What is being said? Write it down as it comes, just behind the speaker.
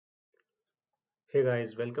Hey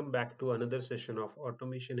guys, welcome back to another session of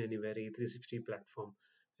Automation Anywhere A360 platform.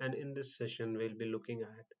 And in this session, we'll be looking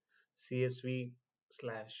at CSV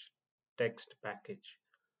slash text package.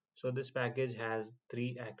 So this package has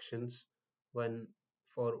three actions, one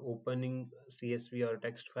for opening CSV or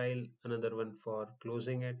text file, another one for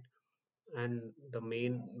closing it, and the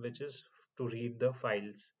main which is to read the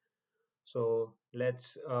files. So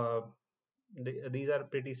these are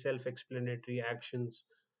pretty self-explanatory actions,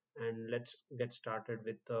 and let's get started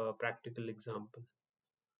with a practical example.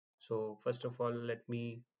 So first of all, let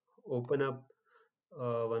me open up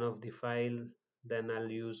one of the file, then I'll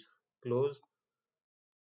use close,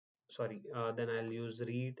 then I'll use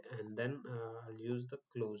read, and then I'll use the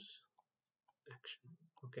close action.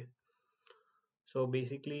 Okay. So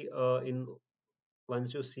basically, in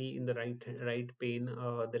once you see in the right pane,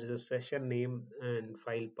 there is a session name and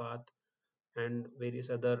file path and various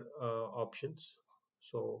other options.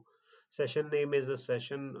 So session name is the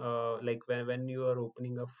session, like when you are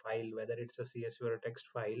opening a file, whether it's a CSV or a text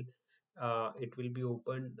file, it will be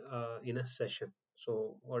opened in a session.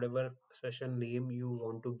 So whatever session name you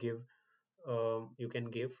want to give, you can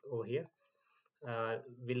give over here.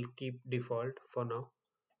 Will keep default for now,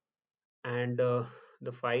 and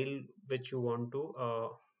the file which you want to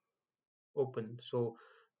open. So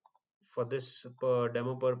for this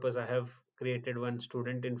demo purpose, I have created one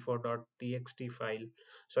studentinfo.txt file,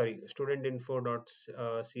 sorry,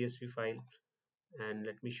 studentinfo.csv file, and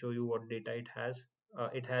let me show you what data it has.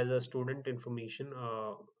 It has a student information,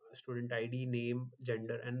 student ID, name,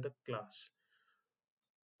 gender, and the class.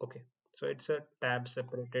 Okay, so it's a tab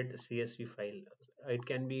separated CSV file. It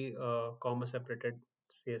can be comma separated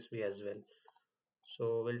CSV as well.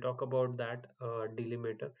 So we'll talk about that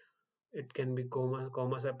delimiter. It can be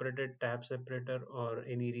comma separated, tab separator, or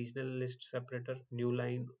any regional list separator, new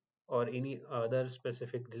line, or any other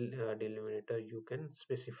specific delimiter you can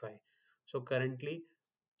specify. So currently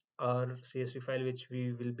our CSV file which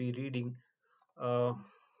we will be reading uh,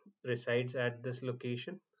 resides at this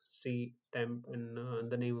location, C temp,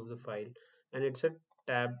 and the name of the file, and it's a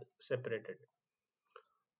tab separated.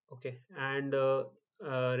 Okay, and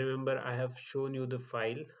remember I have shown you the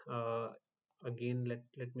file. Again,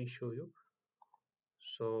 let me show you.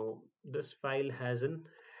 So this file has an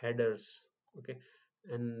headers. Okay,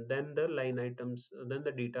 and then the line items, then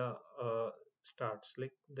the data starts,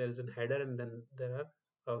 like there is a header and then there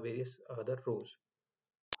are various other rows.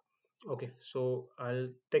 Okay, so I'll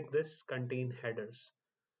take this contain headers.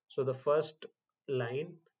 So the first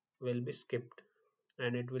line will be skipped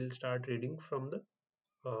and it will start reading from the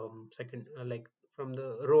second, like from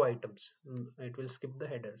the row items. It will skip the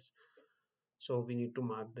headers. So we need to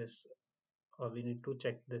mark this, or we need to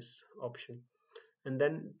check this option. And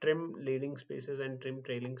then trim leading spaces and trim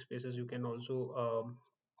trailing spaces, you can also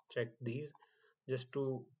check these just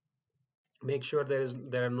to make sure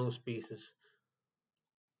there are no spaces.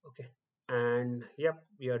 Okay, and yep,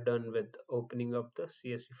 we are done with opening up the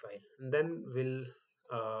CSV file, and then we'll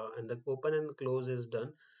and the open and close is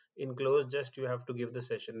done. In close, just you have to give the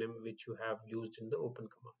session name which you have used in the open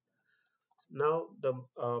command. Now the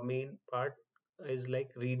main part is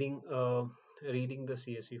like reading the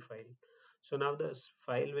CSV file. So now this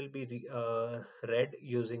file will be read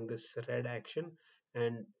using this read action,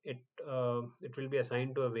 and it will be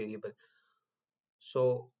assigned to a variable.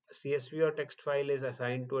 So CSV or text file is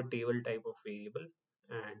assigned to a table type of variable,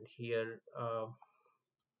 and here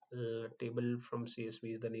table from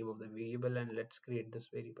CSV is the name of the variable, and let's create this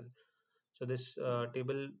variable. So this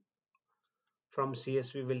table from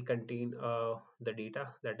CSV will contain the data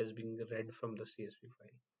that is being read from the CSV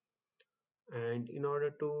file. And in order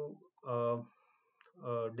to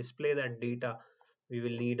display that data, we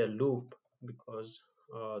will need a loop, because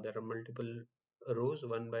there are multiple rows.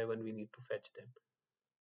 One by one we need to fetch them.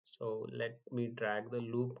 So let me drag the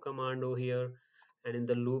loop command over here, and in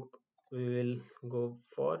the loop we will go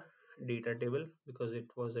for data table, because it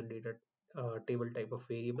was a data table type of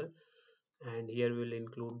variable, and here we will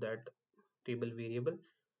include that table variable.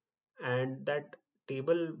 And that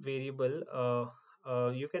table variable,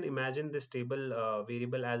 you can imagine this table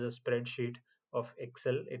variable as a spreadsheet of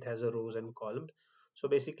Excel. It has a rows and columns. So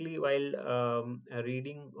basically, while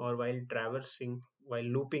reading, or while traversing, while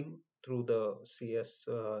looping through the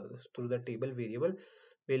through the table variable,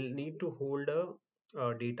 we'll need to hold a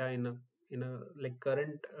data in a like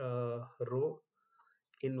current row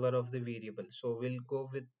in one of the variables. So we'll go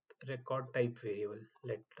with record type variable.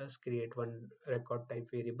 Let us create one record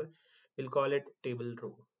type variable. We'll call it table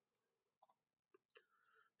row.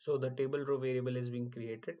 So the table row variable is being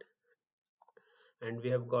created, and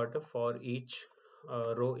we have got a for each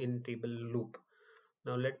row in table loop.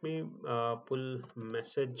 Now let me pull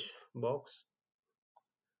message box,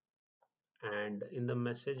 and in the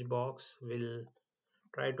message box we'll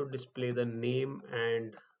try to display the name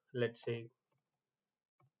and, let's say,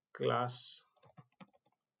 class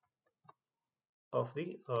of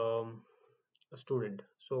the student.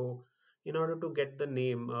 So in order to get the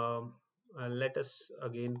name, let us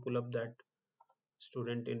again pull up that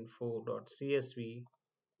student info.csv,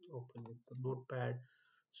 open the notepad.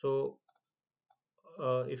 So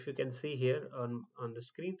if you can see here on the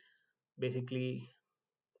screen, basically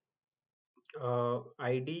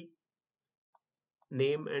id,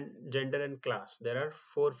 name, and gender and class, there are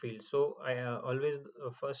four fields. So I always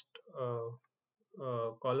first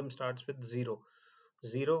uh, column starts with 0,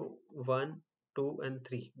 0, 1, 2, and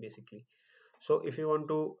 3 basically. So if you want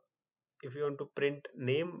to print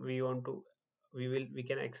name, we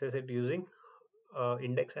can access it using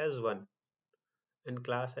index as 1 and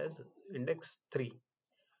class as index 3.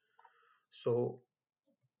 So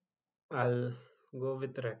I'll go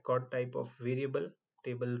with record type of variable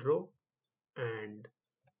table row, and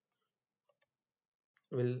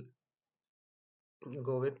we'll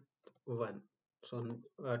go with 1. So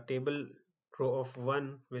a table row of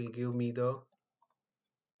 1 will give me the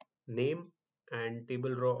name, and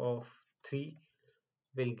table row of 3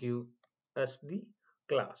 will give us the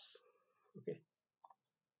class. Okay,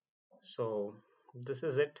 so this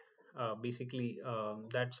is it. Basically,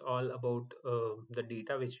 that's all about the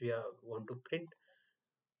data which want to print.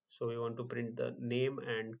 So we want to print the name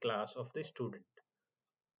and class of the student,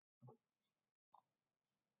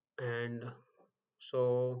 and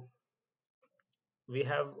so we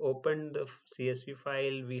have opened the CSV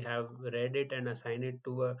file, we have read it and assigned it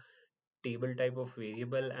to a table type of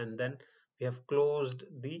variable, and then we have closed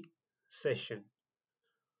the session.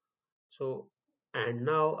 So, and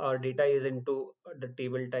now our data is into the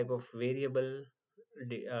table type of variable,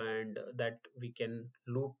 and that we can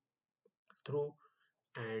loop through,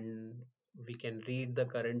 and we can read the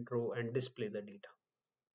current row and display the data.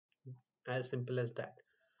 As simple as that.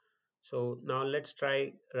 So now let's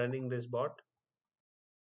try running this bot.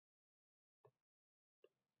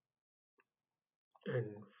 And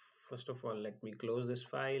first of all, let me close this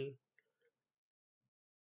file.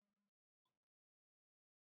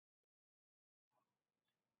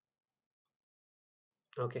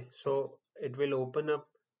 Okay, so it will open up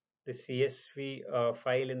the CSV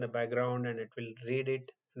file in the background, and it will read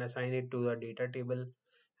it and assign it to the data table,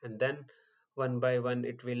 and then one by one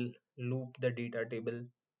it will loop the data table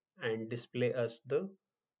and display us the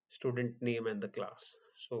student name and the class.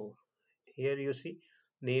 So here you see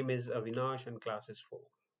name is Avinash and class is 4.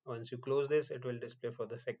 Once you close this, it will display for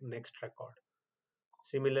the next record.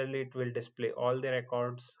 Similarly, it will display all the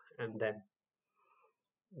records, and then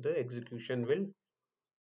the execution will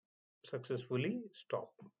successfully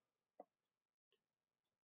stop.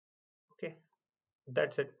 Okay,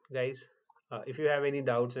 that's it, guys. If you have any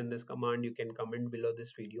doubts in this command, you can comment below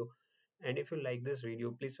this video. And if you like this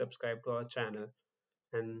video, please subscribe to our channel.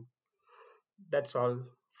 And that's all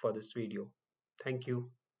for this video. Thank you.